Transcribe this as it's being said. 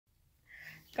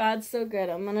God's so good.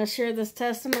 I'm going to share this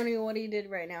testimony of what he did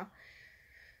right now.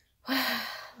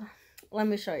 Let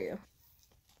me show you.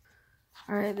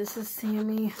 Alright, this is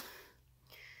Sammy.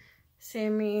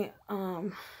 Sammy,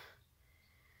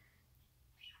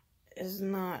 is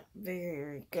not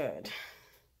very good.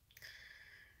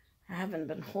 I haven't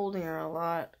been holding her a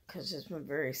lot because she's been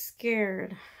very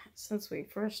scared since we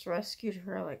first rescued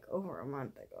her like over a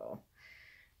month ago.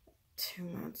 2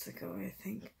 months ago, I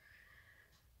think.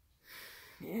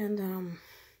 And,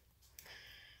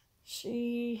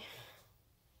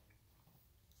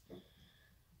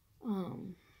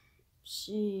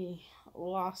 she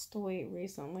lost weight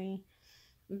recently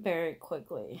very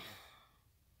quickly.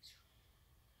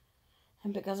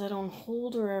 And because I don't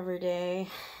hold her every day,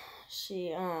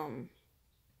 she, I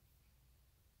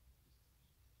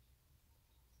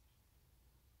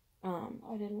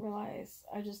didn't realize.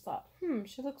 I just thought,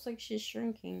 she looks like she's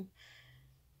shrinking.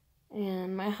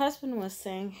 And my husband was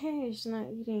saying, hey, she's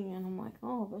not eating. And I'm like,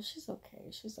 oh, but she's okay.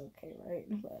 She's okay, right?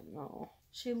 But no,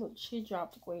 she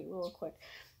dropped weight real quick.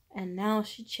 And now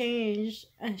she changed,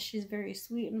 and she's very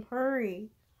sweet and purry.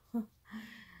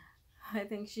 I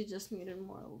think she just needed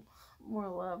more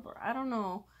love, or I don't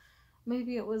know.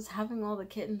 Maybe it was having all the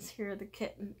kittens here. The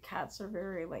cats are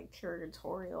very, like,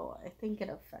 territorial. I think it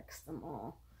affects them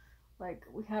all. Like,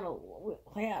 we had a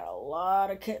lot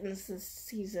of kittens this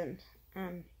season,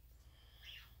 and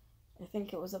I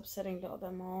think it was upsetting to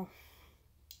them all.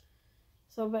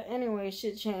 So, but anyway,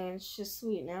 she changed. She's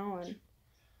sweet now, and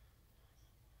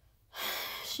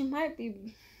she might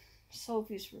be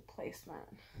Sophie's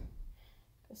replacement.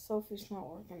 Because Sophie's not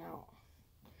working out.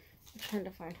 I'm trying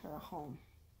to find her a home.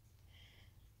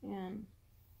 And,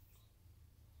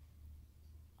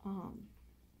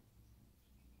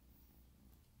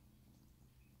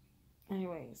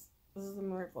 anyways, this is a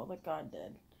miracle that God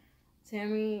did.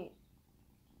 Sammy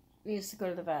needs to go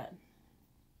to the vet.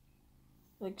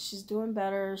 Like, she's doing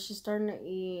better. She's starting to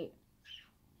eat.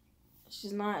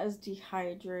 She's not as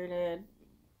dehydrated.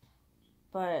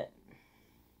 But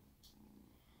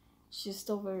she's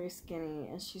still very skinny.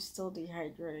 And she's still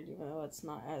dehydrated, even though it's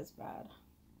not as bad.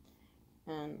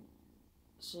 And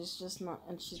she's just not...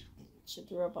 And she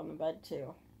threw up on the bed,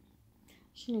 too.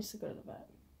 She needs to go to the vet.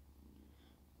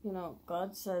 You know,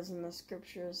 God says in the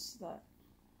scriptures that...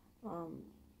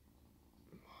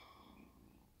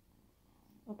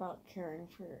 about caring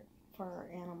for our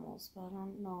animals, but I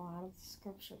don't know how the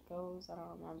scripture goes. I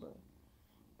don't remember,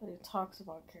 but he talks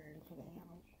about caring for the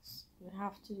animals. You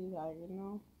have to do that, you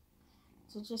know.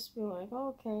 So just be like,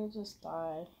 oh, okay, just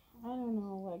die. I don't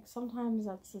know. Like, sometimes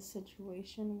that's the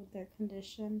situation with their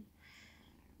condition.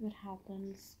 It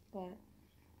happens, but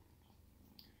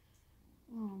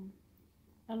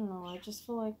I don't know. I just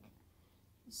feel like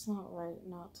it's not right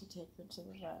not to take her to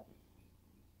the vet.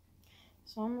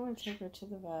 So I'm going to take her to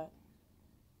the vet.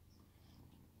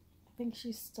 I think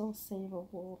she's still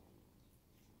savable.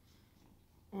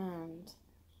 And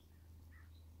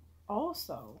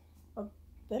also, a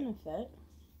benefit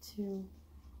to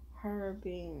her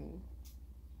being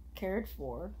cared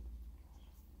for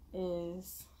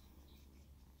is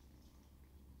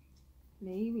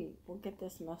maybe we'll get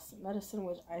this medicine,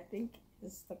 which I think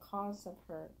is the cause of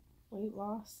her weight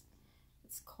loss.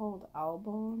 It's called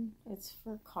Albone. It's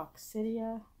for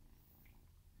coccidia.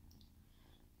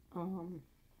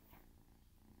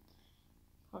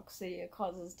 Coccidia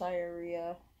causes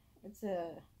diarrhea. It's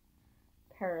a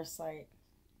parasite,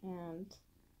 and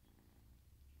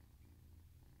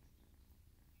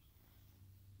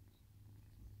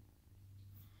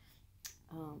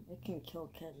it can kill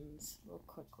kittens real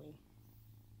quickly.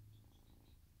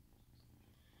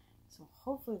 So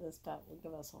hopefully this vet will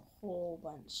give us a whole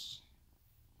bunch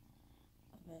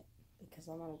of it, because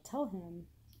I'm going to tell him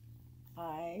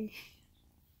I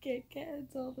get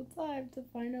kittens all the time to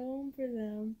find a home for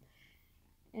them,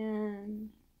 and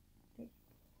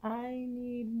I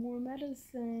need more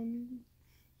medicine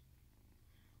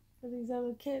for these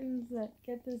other kittens that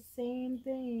get the same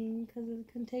thing because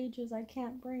it's contagious. I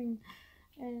can't bring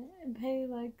and pay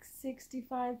like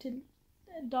 $65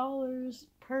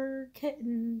 per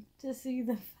kitten to see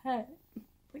the vet.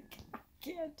 Like, I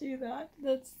can't do that.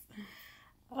 That's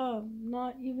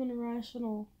not even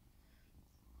rational.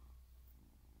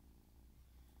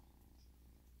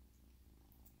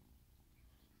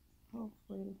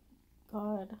 Hopefully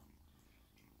God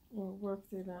will work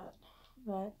through that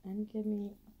vet and give me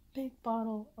a big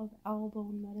bottle of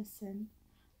Albone medicine,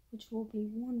 which will be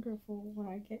wonderful when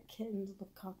I get kittens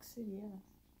with coccidia.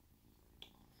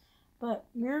 But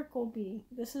Miracle Bee,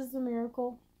 this is the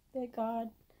miracle that God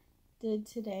did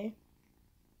today.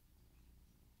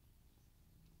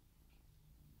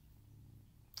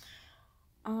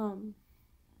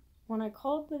 when I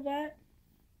called the vet,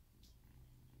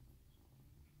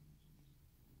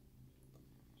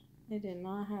 they did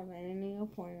not have any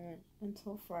appointment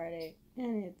until Friday,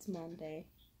 and it's Monday.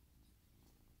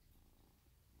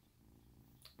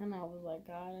 And I was like,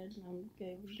 God, I'm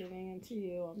giving it to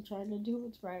you. I'm trying to do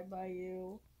what's right by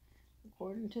you,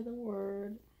 according to the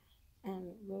word,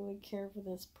 and really care for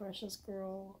this precious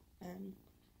girl. And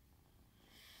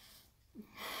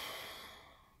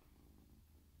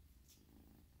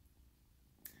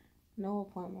no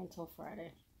appointment till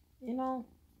Friday. You know,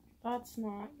 that's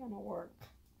not gonna work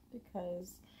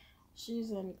because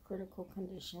she's in critical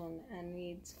condition and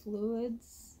needs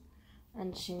fluids,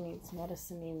 and she needs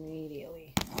medicine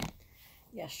immediately.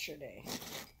 Yesterday,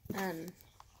 and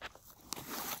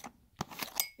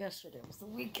yesterday was the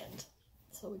weekend,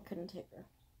 so we couldn't take her.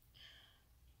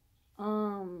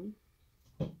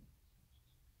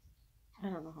 I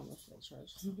don't know how much they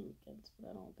charge on the weekends, but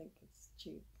I don't think it's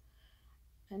cheap.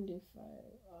 95,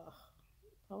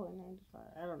 probably 95,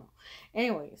 I don't know.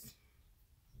 Anyways,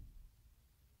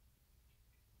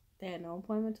 they had no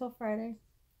appointment till Friday,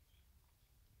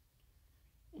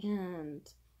 and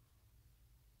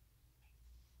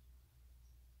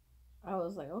I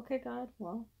was like, okay, God,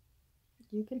 well,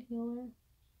 you can heal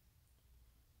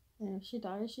her, and if she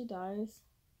dies, she dies.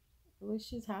 At least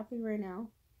she's happy right now.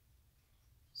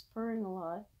 She's purring a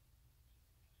lot,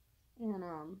 and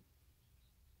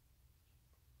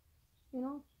you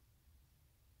know,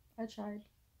 I tried.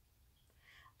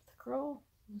 But the girl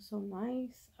was so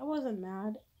nice. I wasn't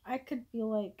mad. I could feel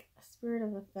like a spirit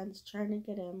of offense trying to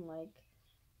get in, like,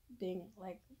 being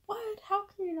like, what? How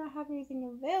can you not have anything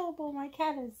available? My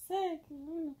cat is sick.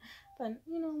 But,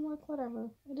 you know, I'm like, whatever.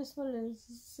 It is what it is.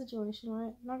 It's a situation,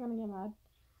 right? I'm not gonna get mad.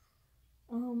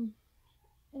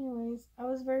 Anyways, I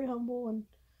was very humble, and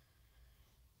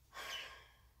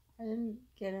I didn't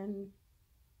get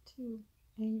into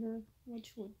anger,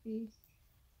 which would be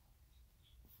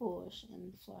foolish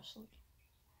and fleshly.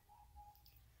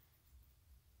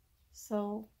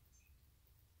 So,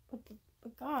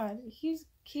 but God,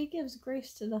 He gives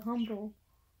grace to the humble,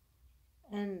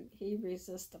 and He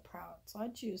resists the proud. So I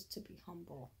choose to be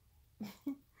humble.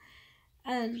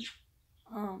 And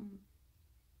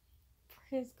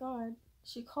praise God,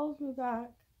 she called me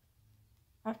back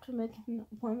after making an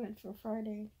appointment for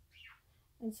Friday,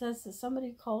 and says that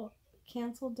somebody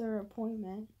canceled their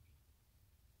appointment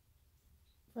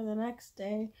for the next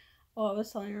day. Oh, I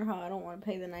was telling her how I don't want to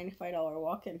pay the $95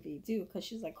 walk-in fee too, because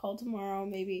she's like, call tomorrow,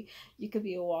 maybe you could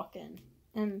be a walk-in.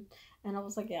 And I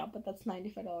was like, yeah, but that's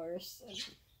 $95.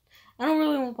 I don't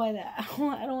really want to pay that.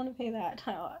 I don't want to pay that.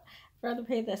 I'd rather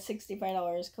pay the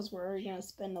 $65 because we're already going to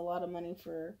spend a lot of money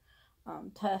for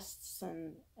tests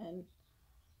and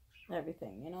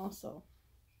everything, you know? So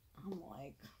I'm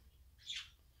like,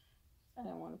 I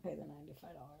didn't want to pay the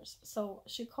 $95. So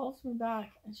she calls me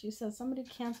back and she says somebody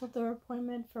canceled their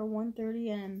appointment for 1:30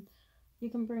 and you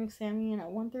can bring Sammy in at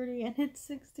 1:30 and it's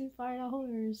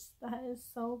 $65. That is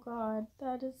so God.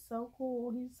 That is so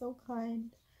cool. He's so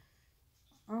kind.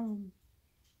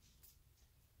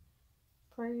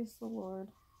 Praise the Lord.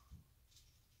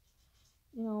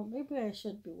 You know, maybe I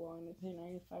should be willing to pay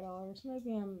 $95.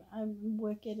 Maybe I'm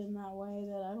wicked in that way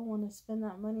that I don't want to spend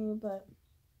that money, but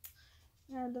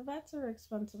yeah, the vets are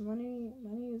expensive. Money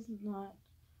is not,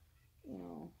 you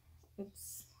know,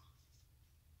 it's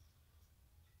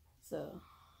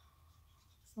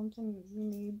something we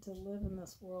need to live in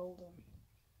this world.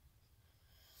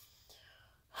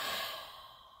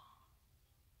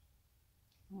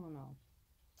 And I don't know.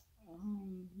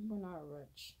 We're not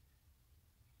rich,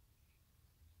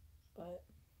 but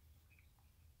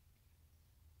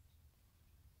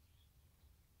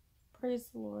praise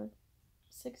the Lord.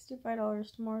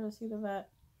 $65 tomorrow to see the vet,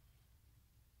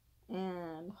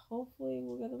 and hopefully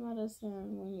we'll get the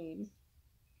medicine we need.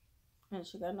 And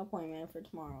she got an appointment for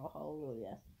tomorrow.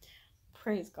 Hallelujah.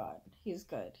 Praise God. He's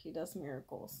good. He does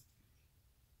miracles.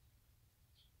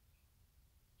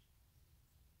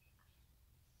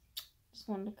 Just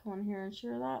wanted to come on here and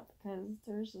share that because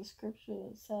there's a scripture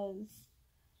that says,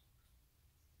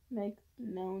 make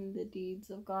known the deeds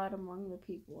of God among the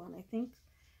people. And I think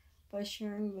by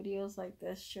sharing videos like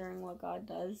this, sharing what God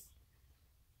does,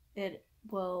 it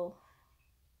will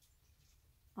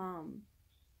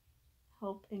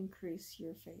help increase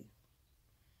your faith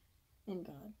in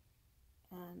God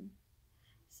and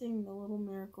seeing the little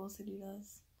miracles that He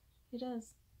does. He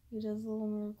does little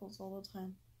miracles all the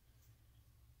time.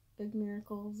 Big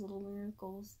miracles, little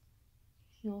miracles.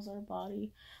 Heals our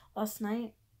body. Last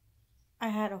night, I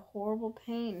had a horrible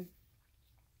pain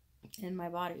in my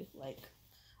body, like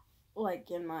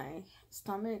like in my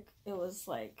stomach. It was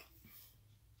like,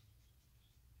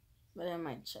 but in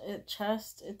my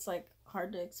chest, it's like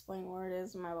hard to explain where it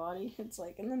is in my body. It's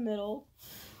like in the middle,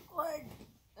 like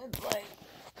it's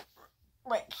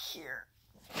like here.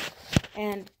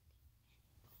 And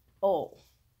oh,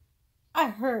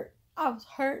 I was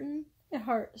hurting. It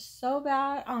hurt so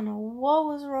bad. I don't know what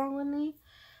was wrong with me,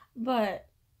 but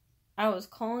I was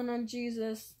calling on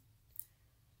Jesus.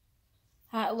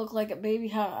 I looked like a baby.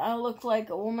 I looked like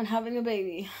a woman having a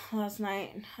baby last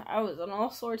night. I was in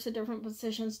all sorts of different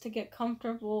positions to get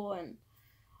comfortable and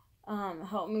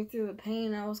help me through the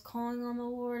pain. I was calling on the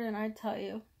Lord, and I tell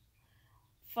you,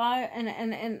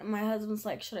 and my husband's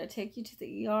like, should I take you to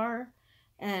the ER?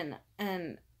 And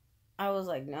I was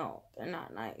like, no, they're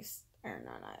not nice. They're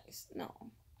not nice. No,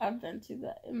 I've been to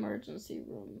the emergency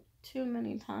room too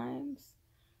many times.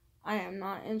 I am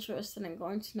not interested in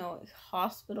going to no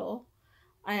hospital.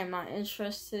 I am not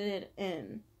interested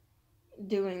in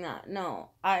doing that. No,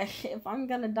 if I'm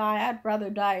gonna die, I'd rather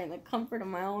die in the comfort of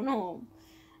my own home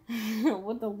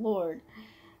with the Lord.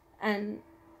 And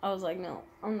I was like, no,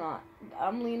 I'm not.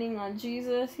 I'm leaning on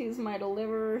Jesus. He's my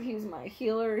deliverer. He's my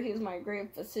healer. He's my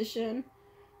great physician.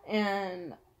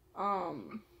 And,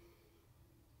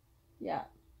 yeah.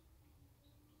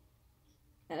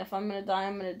 And if I'm gonna die,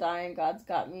 I'm gonna die, and God's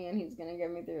got me, and He's gonna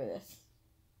get me through this.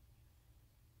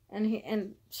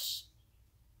 And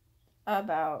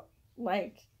about,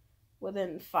 like,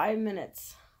 within 5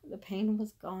 minutes, the pain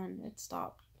was gone. It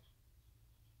stopped.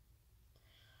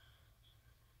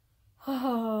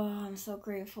 Oh, I'm so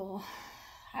grateful.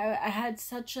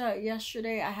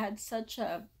 Yesterday I had such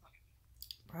a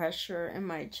pressure in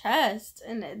my chest,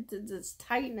 and this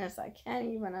tightness, I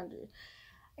can't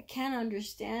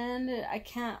understand it.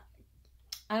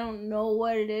 I don't know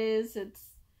what it is. It's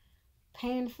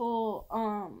painful.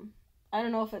 I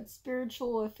don't know if it's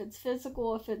spiritual, if it's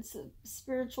physical, if it's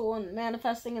spiritual and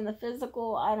manifesting in the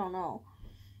physical. I don't know.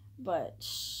 But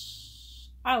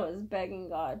I was begging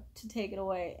God to take it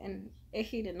away, and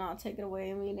He did not take it away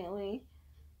immediately.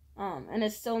 And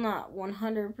it's still not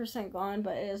 100% gone,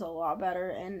 but it is a lot better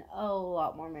and a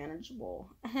lot more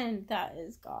manageable. And that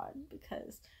is God,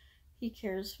 because He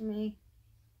cares for me.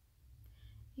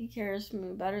 He cares for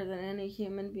me better than any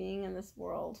human being in this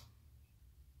world.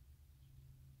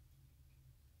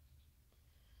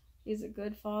 He's a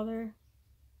good Father.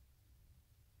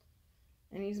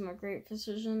 And He's my great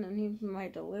physician, and He's my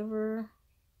deliverer.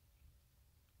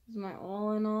 He's my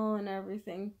all in all and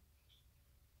everything.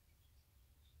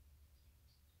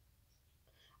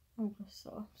 I'm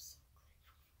so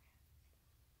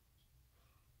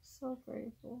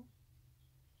grateful.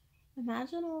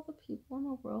 Imagine all the people in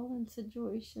the world in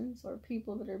situations, or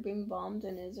people that are being bombed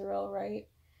in Israel, right?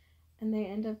 And they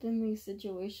end up in these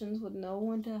situations with no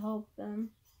one to help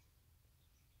them.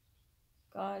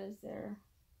 God is there.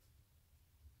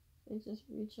 They just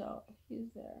reach out.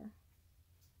 He's there.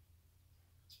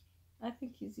 I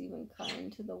think He's even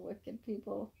kind to the wicked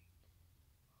people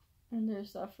and their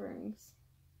sufferings.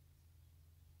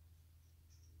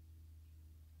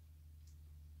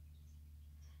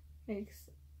 Makes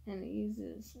and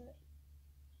eases it.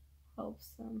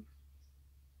 Helps them.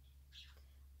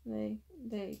 They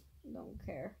don't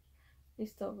care. They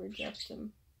still reject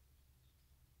Him.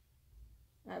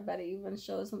 I bet He even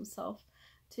shows Himself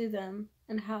to them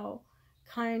and how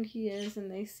kind He is, and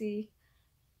they see.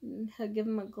 He'll give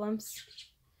them a glimpse,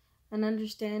 an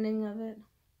understanding of it,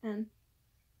 and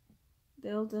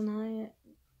they'll deny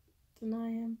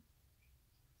Him.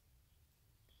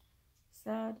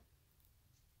 Sad.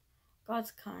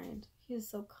 God's kind. He is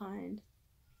so kind.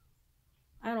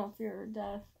 I don't fear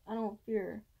death. I don't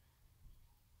fear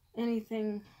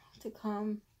anything to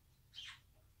come.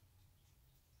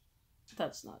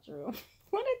 That's not true.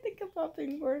 When I think about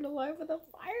being burned alive with a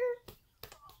fire,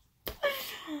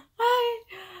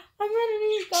 I'm gonna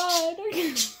need God.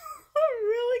 I'm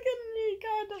really gonna need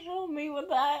God to help me with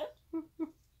that.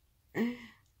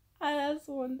 That's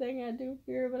one thing I do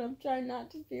fear, but I'm trying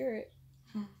not to fear it.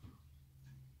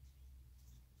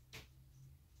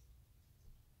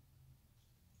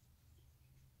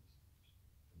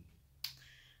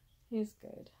 He's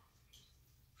good.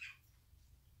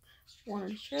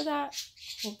 Wanted to share that.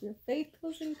 Hope your faith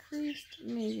was increased.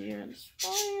 Maybe you're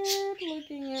inspired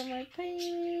looking at my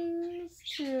paintings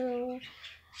to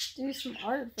do some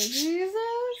art for Jesus.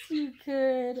 You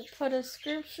could put a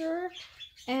scripture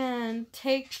and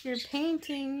take your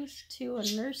paintings to a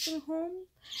nursing home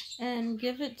and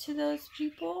give it to those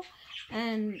people,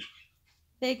 and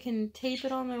they can tape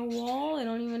it on their wall. They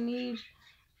don't even need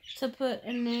to put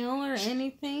a nail or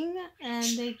anything, and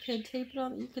they could tape it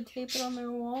on. You could tape it on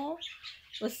their wall,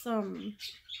 with some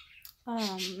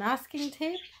masking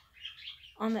tape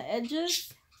on the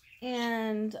edges,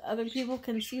 and other people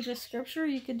can see the scripture.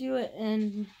 You could do it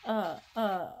in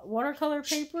watercolor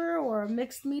paper or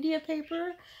mixed media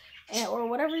paper, or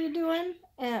whatever you're doing,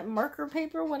 and marker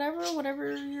paper,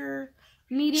 whatever your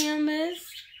medium is.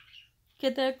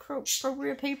 Get the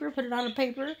appropriate paper, put it on a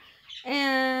paper,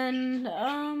 and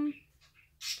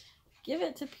give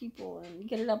it to people and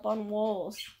get it up on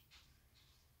walls.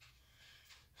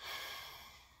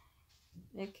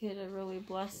 It could really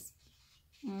bless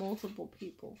multiple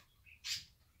people,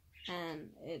 and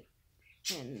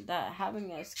that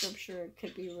having a scripture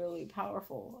could be really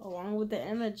powerful. Along with the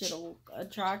image, it'll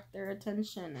attract their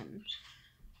attention, and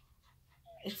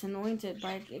it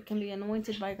can be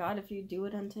anointed by God if you do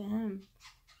it unto Him,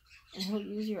 and He'll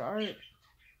use your art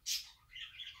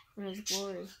for His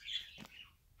glory,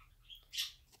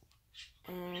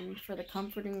 and for the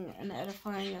comforting and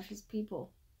edifying of His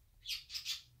people,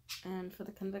 and for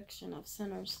the conviction of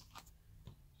sinners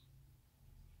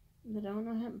that don't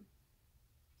know Him,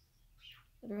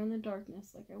 that are in the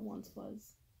darkness like I once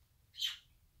was.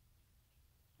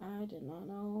 I did not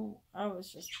know. I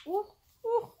was just,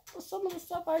 some of the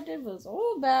stuff I did was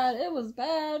bad. It was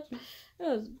bad. It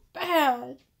was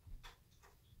bad.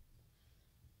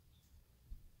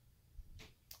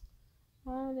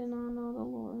 I did not know the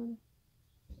Lord.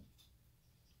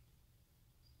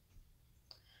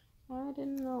 I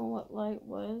didn't know what light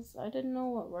was. I didn't know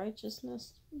what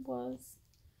righteousness was.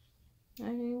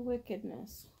 I knew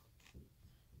wickedness.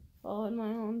 Followed my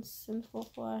own sinful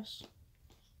flesh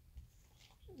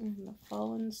in the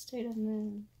fallen state of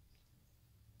man.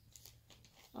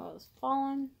 I was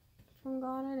fallen from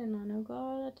God. I did not know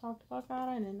God. I talked about God.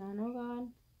 I did not know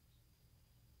God.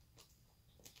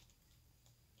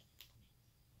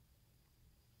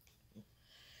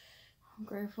 I'm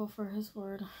grateful for His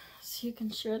word. So you can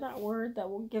share that word that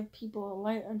will give people a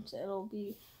light unto it'll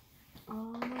be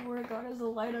the word of God is a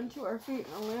light unto our feet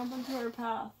and a lamp unto our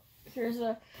path. Here's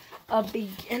a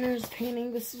beginner's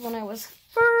painting. This is when I was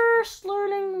first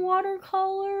learning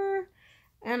watercolor,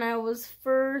 and I was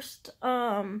first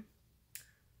learning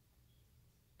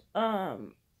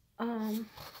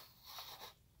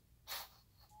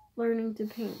to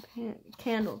paint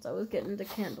candles. I was getting into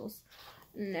candles.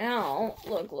 Now,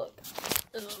 look.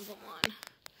 This is the one.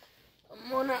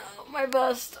 I'm one of my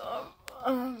best.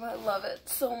 I love it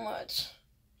so much.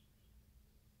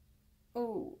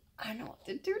 Oh, I know what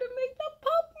to do to make that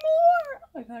pop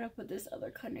more. I gotta put this other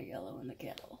kind of yellow in the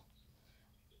candle.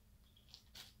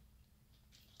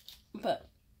 But,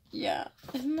 yeah.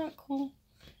 Isn't that cool?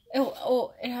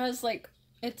 It has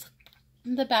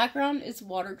the background is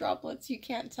water droplets. You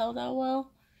can't tell that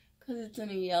well because it's in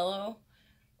a yellow.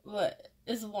 But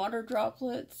it's water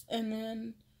droplets, and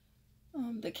then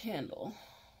the candle.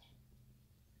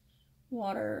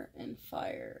 Water and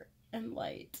fire and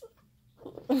light.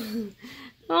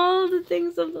 All the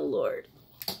things of the Lord.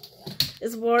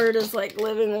 His word is like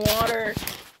living water.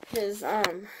 His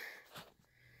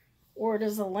word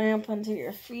is a lamp unto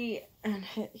your feet, and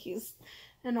He's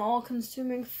an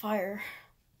all-consuming fire,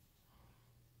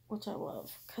 which I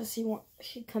love, because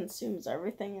He consumes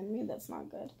everything in me that's not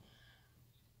good.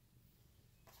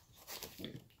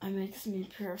 It makes me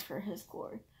pure for His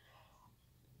glory.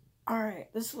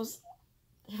 Alright, there was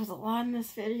a lot in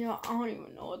this video. I don't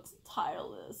even know what the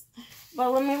title is.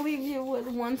 But let me leave you with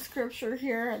one scripture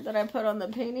here that I put on the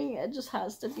painting. It just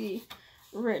has to be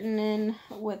written in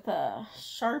with a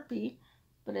Sharpie,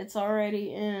 but it's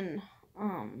already in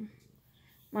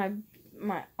my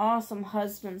awesome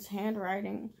husband's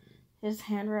handwriting. His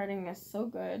handwriting is so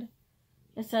good.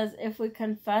 It says, if we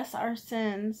confess our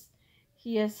sins,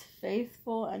 He is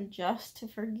faithful and just to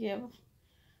forgive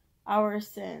our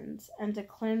sins and to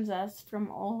cleanse us from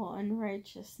all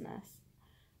unrighteousness.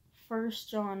 1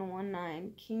 John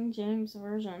 1:9, King James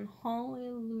Version.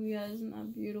 Hallelujah. Isn't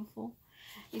that beautiful?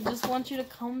 He just wants you to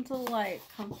come to light.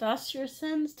 Confess your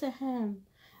sins to Him.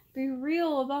 Be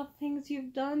real about things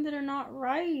you've done that are not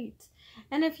right.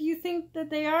 And if you think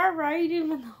that they are right,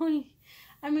 even though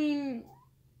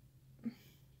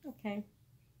okay.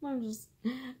 I'm just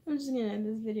gonna end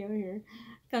this video here.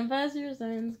 Confess your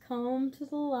sins. Come to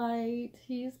the light.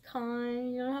 He's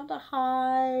kind. You don't have to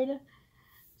hide.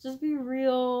 Just be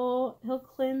real. He'll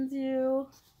cleanse you.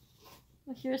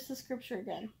 Here's the scripture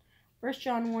again. 1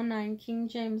 John 1:9, King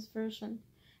James Version.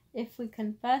 If we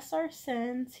confess our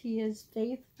sins, He is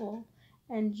faithful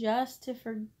and just to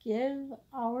forgive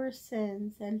our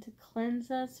sins and to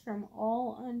cleanse us from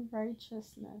all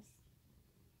unrighteousness.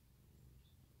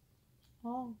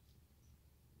 Oh.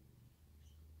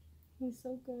 He's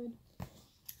so good.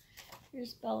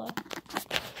 Here's Bella.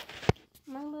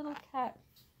 My little cat.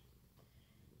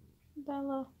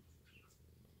 Bella.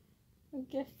 A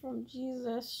gift from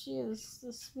Jesus. She is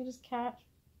the sweetest cat.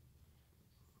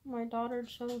 My daughter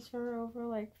chose her over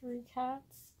like 3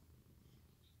 cats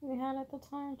we had at the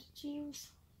time to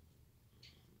choose.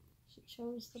 She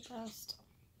chose the best.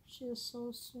 She is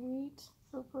so sweet.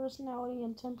 Her personality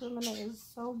and temperament is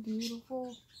so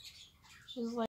beautiful. She's like